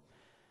biblical.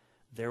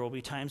 There will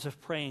be times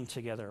of praying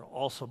together,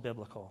 also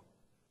biblical.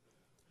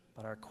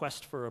 But our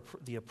quest for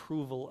the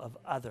approval of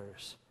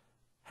others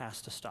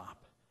has to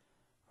stop.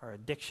 Our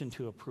addiction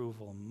to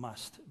approval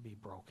must be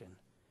broken.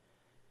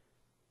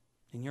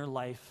 In your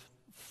life,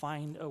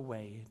 find a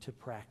way to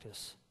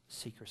practice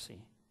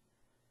secrecy.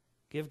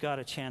 Give God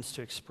a chance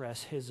to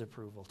express his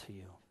approval to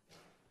you.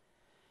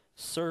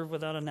 Serve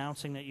without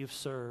announcing that you've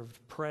served.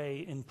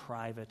 Pray in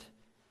private.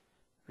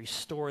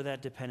 Restore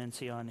that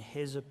dependency on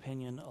his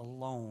opinion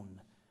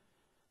alone,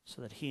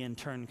 so that he in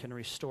turn can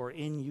restore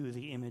in you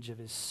the image of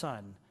his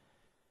Son,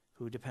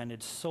 who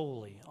depended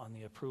solely on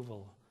the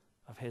approval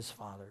of his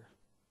Father.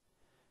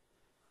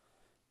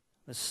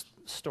 This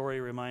story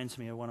reminds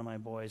me of one of my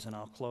boys, and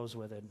I'll close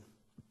with it.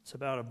 It's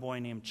about a boy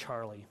named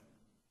Charlie.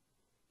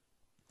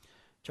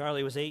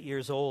 Charlie was 8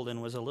 years old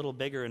and was a little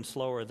bigger and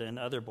slower than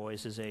other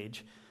boys his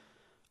age.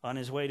 On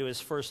his way to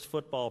his first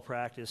football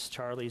practice,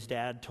 Charlie's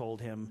dad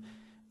told him,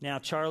 Now,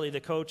 Charlie,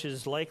 the coach,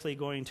 is likely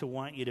going to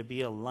want you to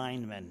be a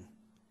lineman.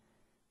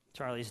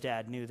 Charlie's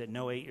dad knew that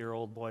no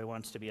 8-year-old boy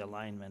wants to be a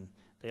lineman.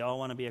 They all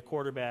want to be a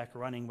quarterback,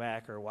 running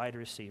back, or wide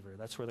receiver.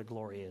 That's where the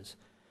glory is.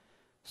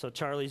 So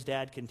Charlie's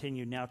dad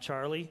continued, now,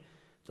 Charlie,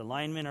 the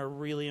linemen are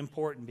really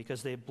important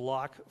because they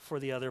block for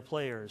the other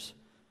players.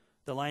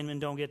 The linemen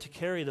don't get to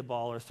carry the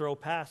ball or throw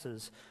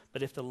passes,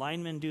 but if the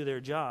linemen do their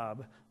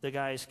job, the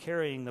guys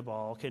carrying the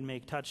ball can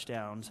make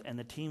touchdowns, and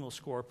the team will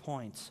score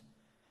points.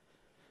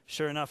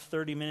 Sure enough,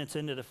 30 minutes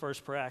into the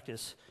first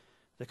practice,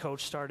 the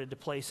coach started to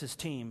place his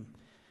team.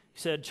 He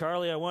said,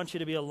 Charlie, I want you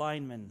to be a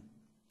lineman.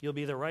 You'll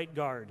be the right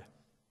guard.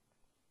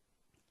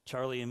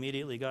 Charlie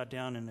immediately got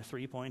down in the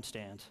 3-point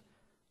stance,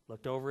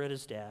 looked over at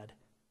his dad,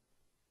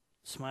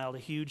 smiled a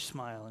huge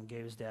smile, and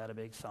gave his dad a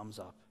big thumbs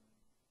up.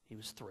 He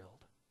was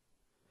thrilled.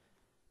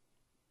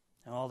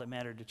 And all that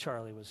mattered to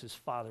Charlie was his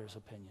father's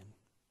opinion.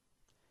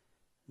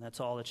 And that's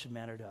all that should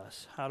matter to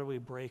us. How do we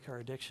break our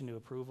addiction to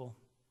approval?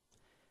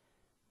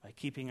 By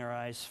keeping our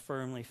eyes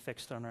firmly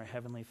fixed on our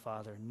Heavenly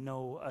Father.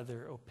 No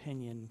other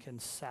opinion can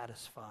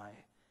satisfy.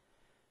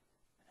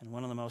 And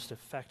one of the most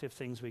effective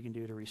things we can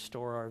do to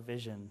restore our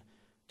vision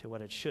to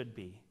what it should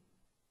be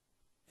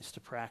is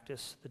to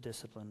practice the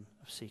discipline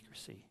of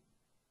secrecy.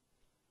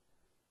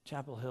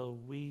 Chapel Hill,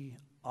 we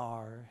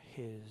are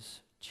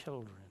His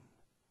children.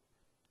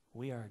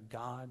 We are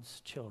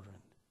God's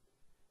children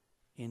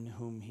in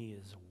whom He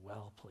is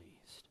well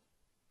pleased.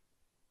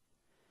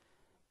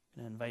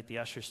 I'm going to invite the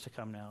ushers to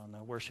come now and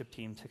the worship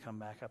team to come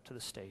back up to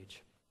the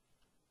stage.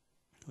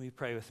 Will you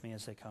pray with me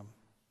as they come?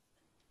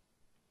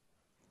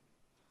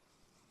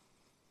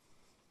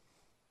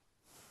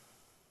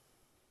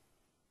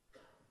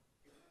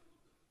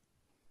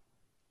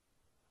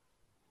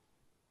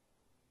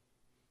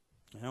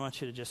 And I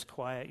want you to just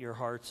quiet your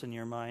hearts and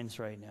your minds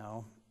right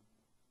now.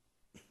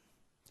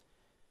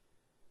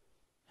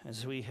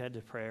 As we head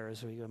to prayer,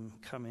 as we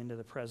come into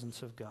the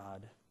presence of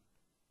God,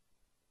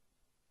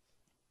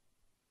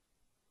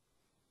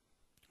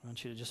 I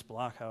want you to just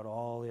block out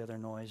all the other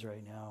noise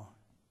right now.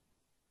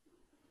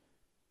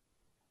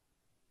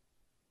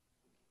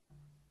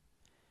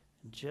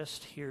 And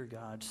just hear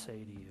God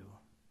say to you,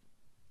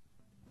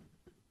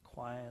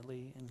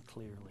 quietly and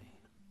clearly,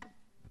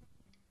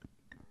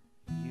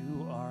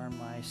 you are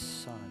my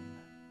son.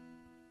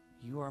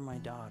 You are my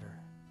daughter.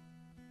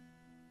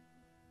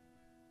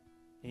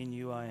 In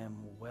you I am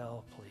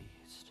well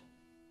pleased.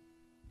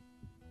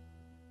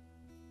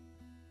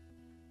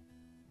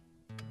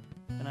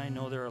 And I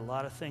know there are a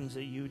lot of things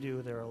that you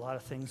do, there are a lot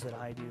of things that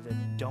I do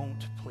that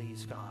don't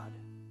please God.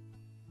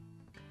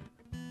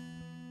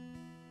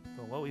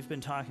 But what we've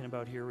been talking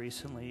about here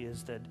recently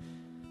is that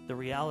the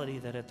reality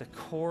that at the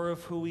core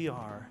of who we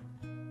are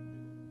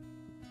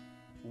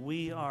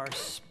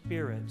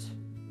spirit.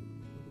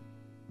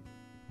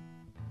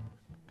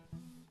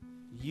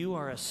 You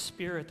are a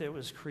spirit that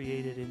was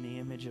created in the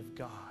image of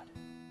God.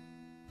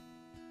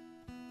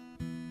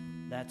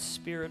 That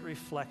spirit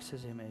reflects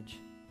His image.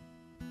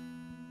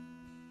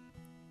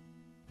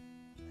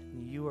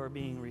 And you are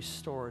being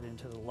restored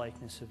into the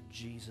likeness of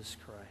Jesus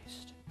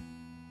Christ.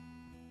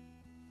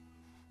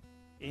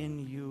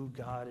 In you,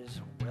 God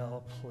is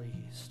well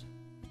pleased.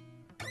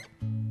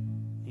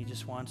 He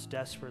just wants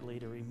desperately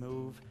to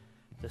remove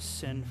the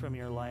sin from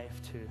your life,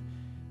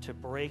 to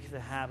break the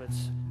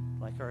habits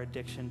like our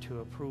addiction to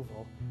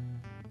approval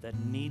that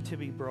need to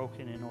be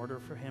broken in order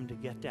for Him to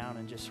get down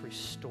and just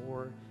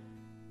restore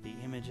the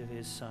image of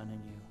His Son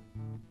in you.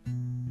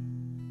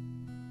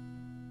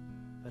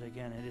 But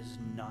again, it is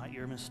not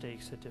your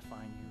mistakes that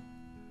define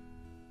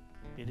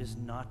you. It is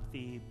not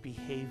the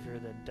behavior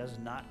that does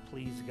not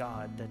please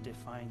God that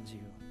defines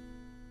you.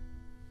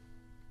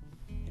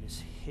 It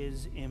is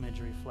His image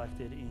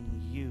reflected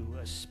in you,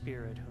 a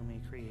spirit whom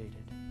He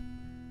created.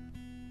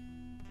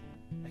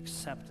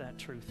 Accept that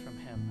truth from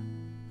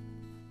Him.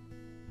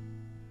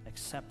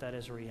 Accept that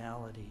as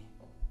reality.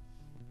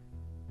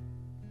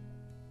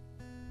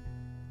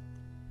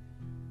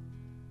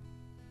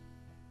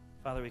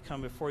 Father, we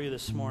come before you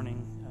this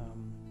morning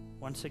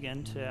once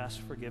again to ask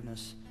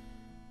forgiveness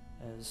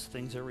as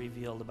things are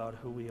revealed about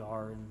who we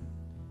are and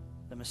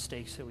the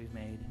mistakes that we've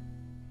made.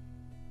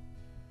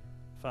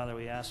 Father,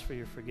 we ask for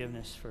your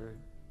forgiveness for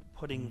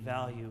putting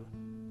value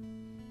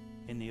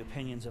in the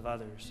opinions of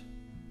others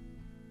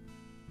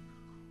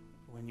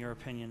when your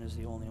opinion is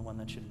the only one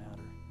that should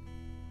matter.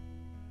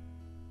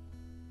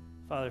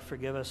 Father,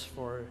 forgive us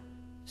for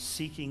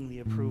seeking the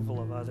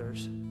approval of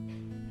others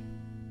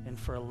and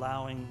for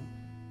allowing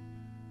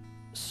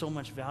so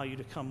much value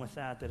to come with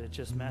that it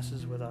just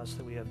messes with us,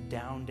 that we have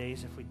down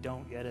days if we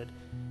don't get it,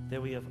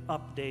 that we have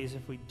up days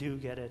if we do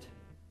get it.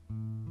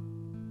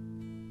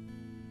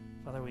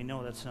 Father, we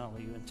know that's not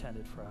what you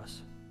intended for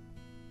us.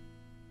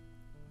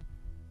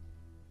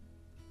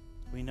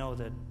 We know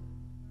that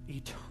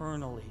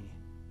eternally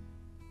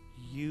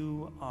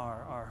you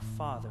are our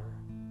Father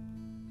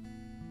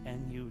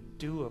and you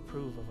do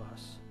approve of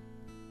us.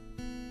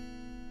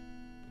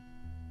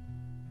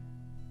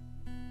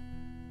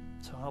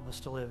 So help us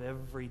to live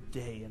every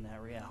day in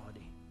that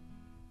reality.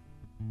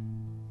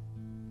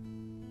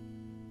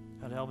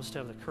 God, help us to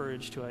have the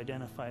courage to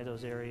identify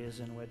those areas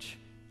in which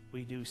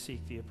we do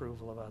seek the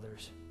approval of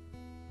others.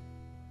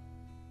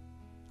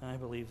 And I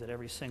believe that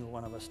every single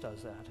one of us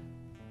does that.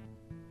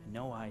 I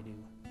know I do.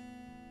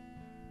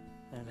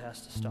 And it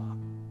has to stop.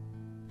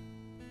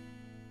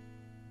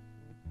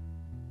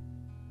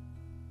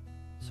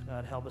 So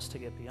God, help us to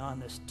get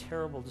beyond this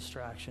terrible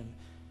distraction,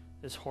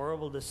 this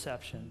horrible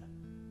deception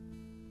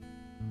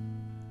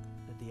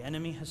that the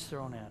enemy has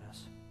thrown at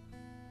us.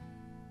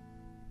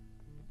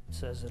 It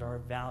says that our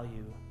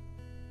value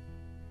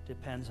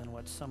depends on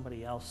what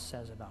somebody else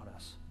says about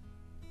us.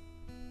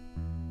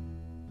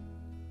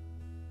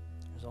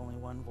 There's only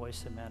one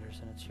voice that matters,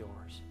 and it's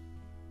yours.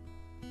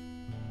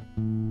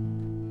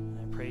 And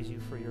I praise you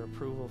for your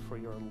approval, for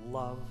your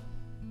love.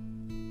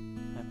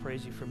 I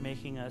praise you for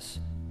making us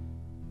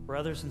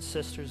brothers and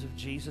sisters of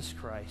Jesus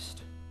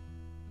Christ.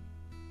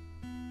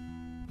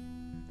 And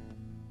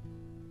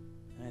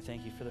I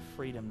thank you for the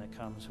freedom that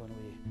comes when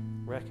we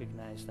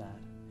recognize that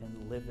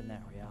and live in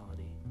that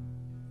reality.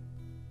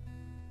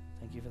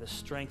 Thank you for the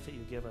strength that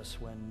you give us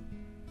when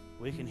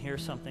we can hear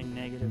something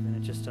negative and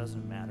it just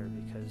doesn't matter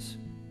because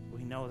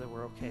we know that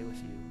we're okay with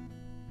you.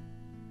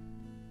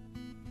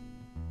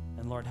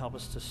 And Lord, help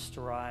us to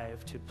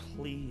strive to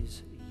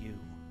please you,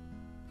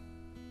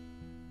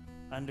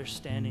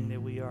 understanding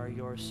that we are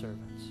your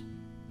servants,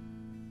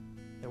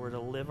 that we're to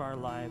live our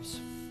lives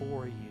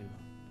for you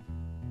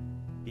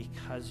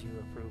because you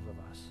approve of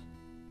us,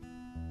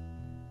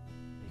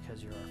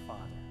 because you're our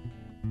Father.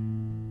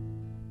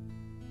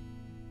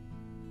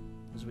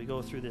 As we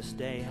go through this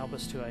day, help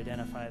us to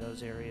identify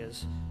those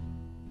areas,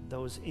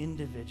 those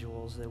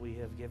individuals that we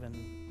have given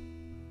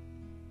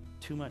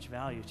too much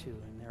value to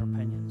in their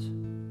opinions.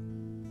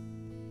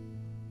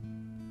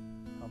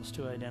 Help us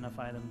to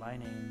identify them by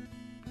name,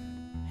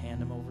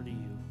 hand them over to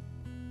you,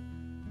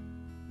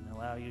 and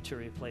allow you to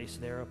replace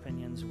their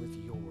opinions with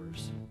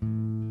yours.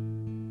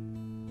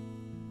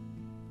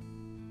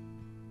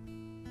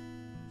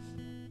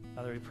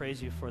 Father, we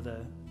praise you for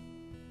the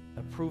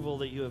approval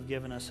that you have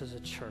given us as a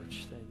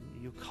church, that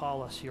you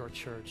call us your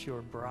church,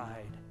 your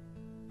bride.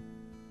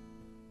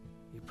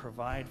 You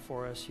provide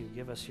for us, you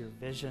give us your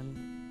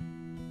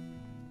vision,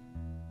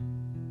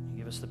 you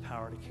give us the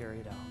power to carry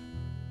it out.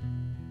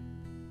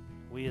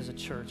 We as a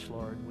church,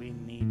 Lord, we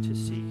need to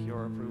seek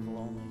your approval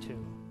only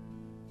too.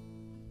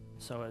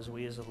 So as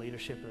we as the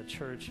leadership of the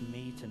church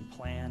meet and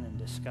plan and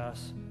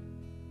discuss,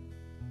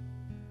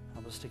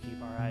 help us to keep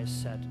our eyes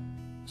set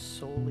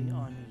solely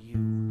on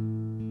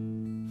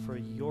you for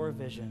your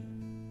vision.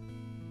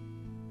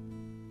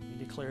 We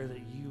declare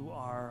that you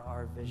are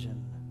our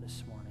vision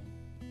this morning.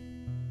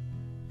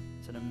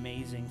 It's an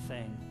amazing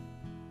thing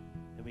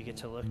that we get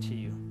to look to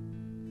you,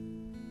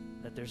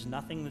 that there's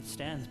nothing that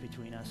stands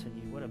between us and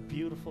you. What a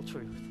beautiful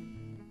truth.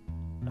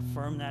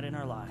 Affirm that in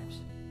our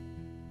lives.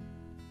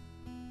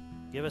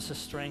 Give us the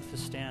strength to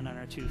stand on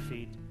our 2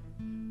 feet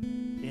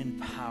in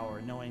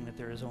power, knowing that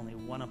there is only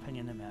one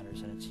opinion that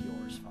matters, and it's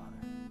yours, Father.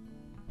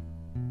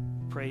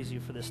 Praise you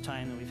for this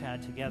time that we've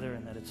had together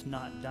and that it's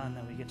not done,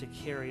 that we get to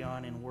carry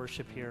on in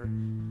worship here,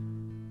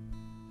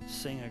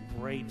 sing a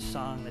great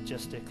song that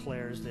just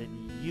declares that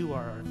you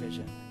are our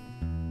vision.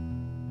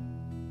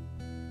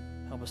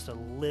 Help us to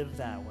live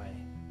that way.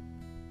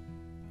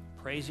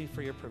 Praise you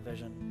for your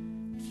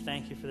provision.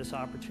 Thank you for this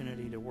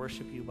opportunity to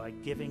worship you by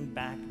giving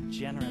back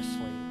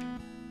generously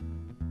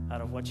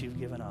out of what you've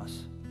given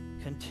us.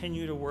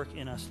 Continue to work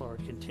in us,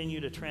 Lord.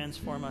 Continue to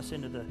transform us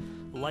into the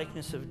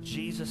likeness of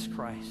Jesus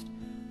Christ.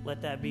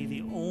 Let that be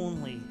the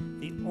only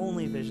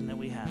vision that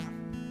we have.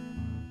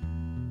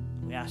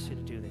 We ask you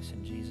to do this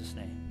in Jesus'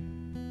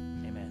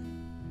 name. Amen.